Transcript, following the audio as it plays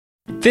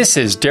This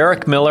is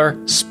Derek Miller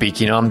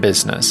speaking on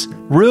business.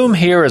 Room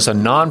Here is a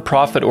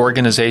nonprofit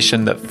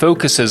organization that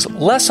focuses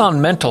less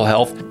on mental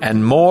health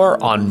and more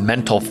on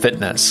mental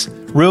fitness.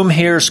 Room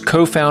Here's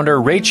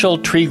co-founder Rachel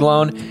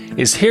TREGLOWN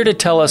is here to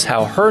tell us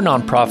how her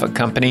nonprofit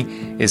company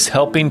is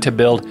helping to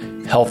build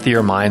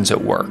healthier minds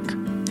at work.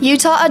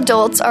 Utah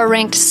adults are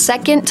ranked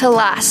second to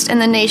last in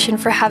the nation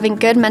for having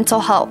good mental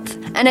health,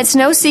 and it's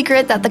no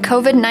secret that the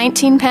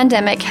COVID-19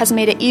 pandemic has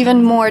made it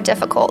even more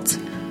difficult.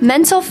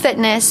 Mental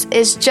fitness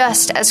is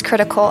just as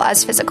critical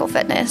as physical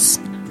fitness.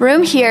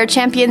 Room Here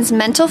champions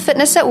mental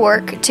fitness at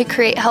work to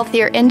create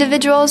healthier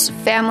individuals,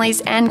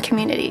 families, and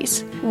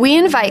communities. We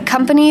invite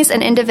companies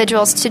and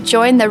individuals to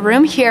join the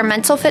Room Here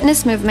mental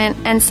fitness movement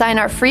and sign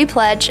our free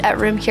pledge at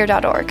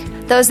roomhere.org.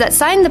 Those that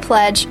sign the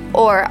pledge,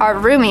 or our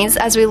Roomies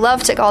as we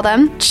love to call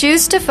them,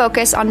 choose to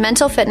focus on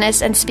mental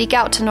fitness and speak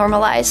out to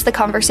normalize the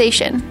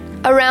conversation.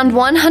 Around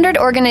 100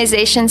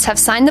 organizations have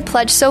signed the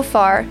pledge so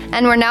far,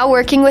 and we're now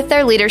working with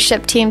their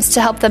leadership teams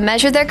to help them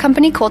measure their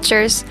company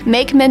cultures,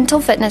 make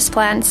mental fitness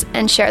plans,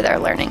 and share their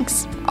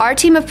learnings. Our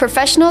team of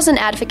professionals and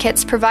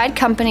advocates provide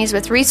companies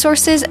with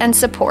resources and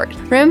support.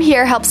 Room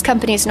Here helps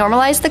companies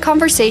normalize the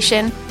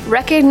conversation,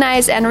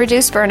 recognize and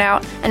reduce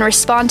burnout, and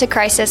respond to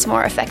crisis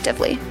more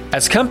effectively.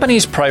 As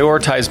companies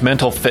prioritize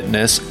mental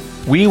fitness,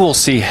 we will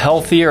see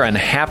healthier and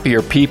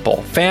happier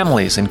people,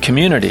 families, and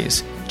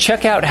communities.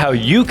 Check out how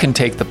you can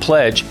take the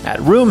pledge at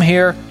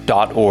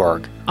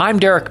roomhere.org. I'm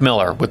Derek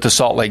Miller with the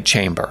Salt Lake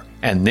Chamber,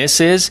 and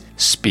this is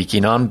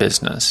Speaking on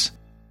Business.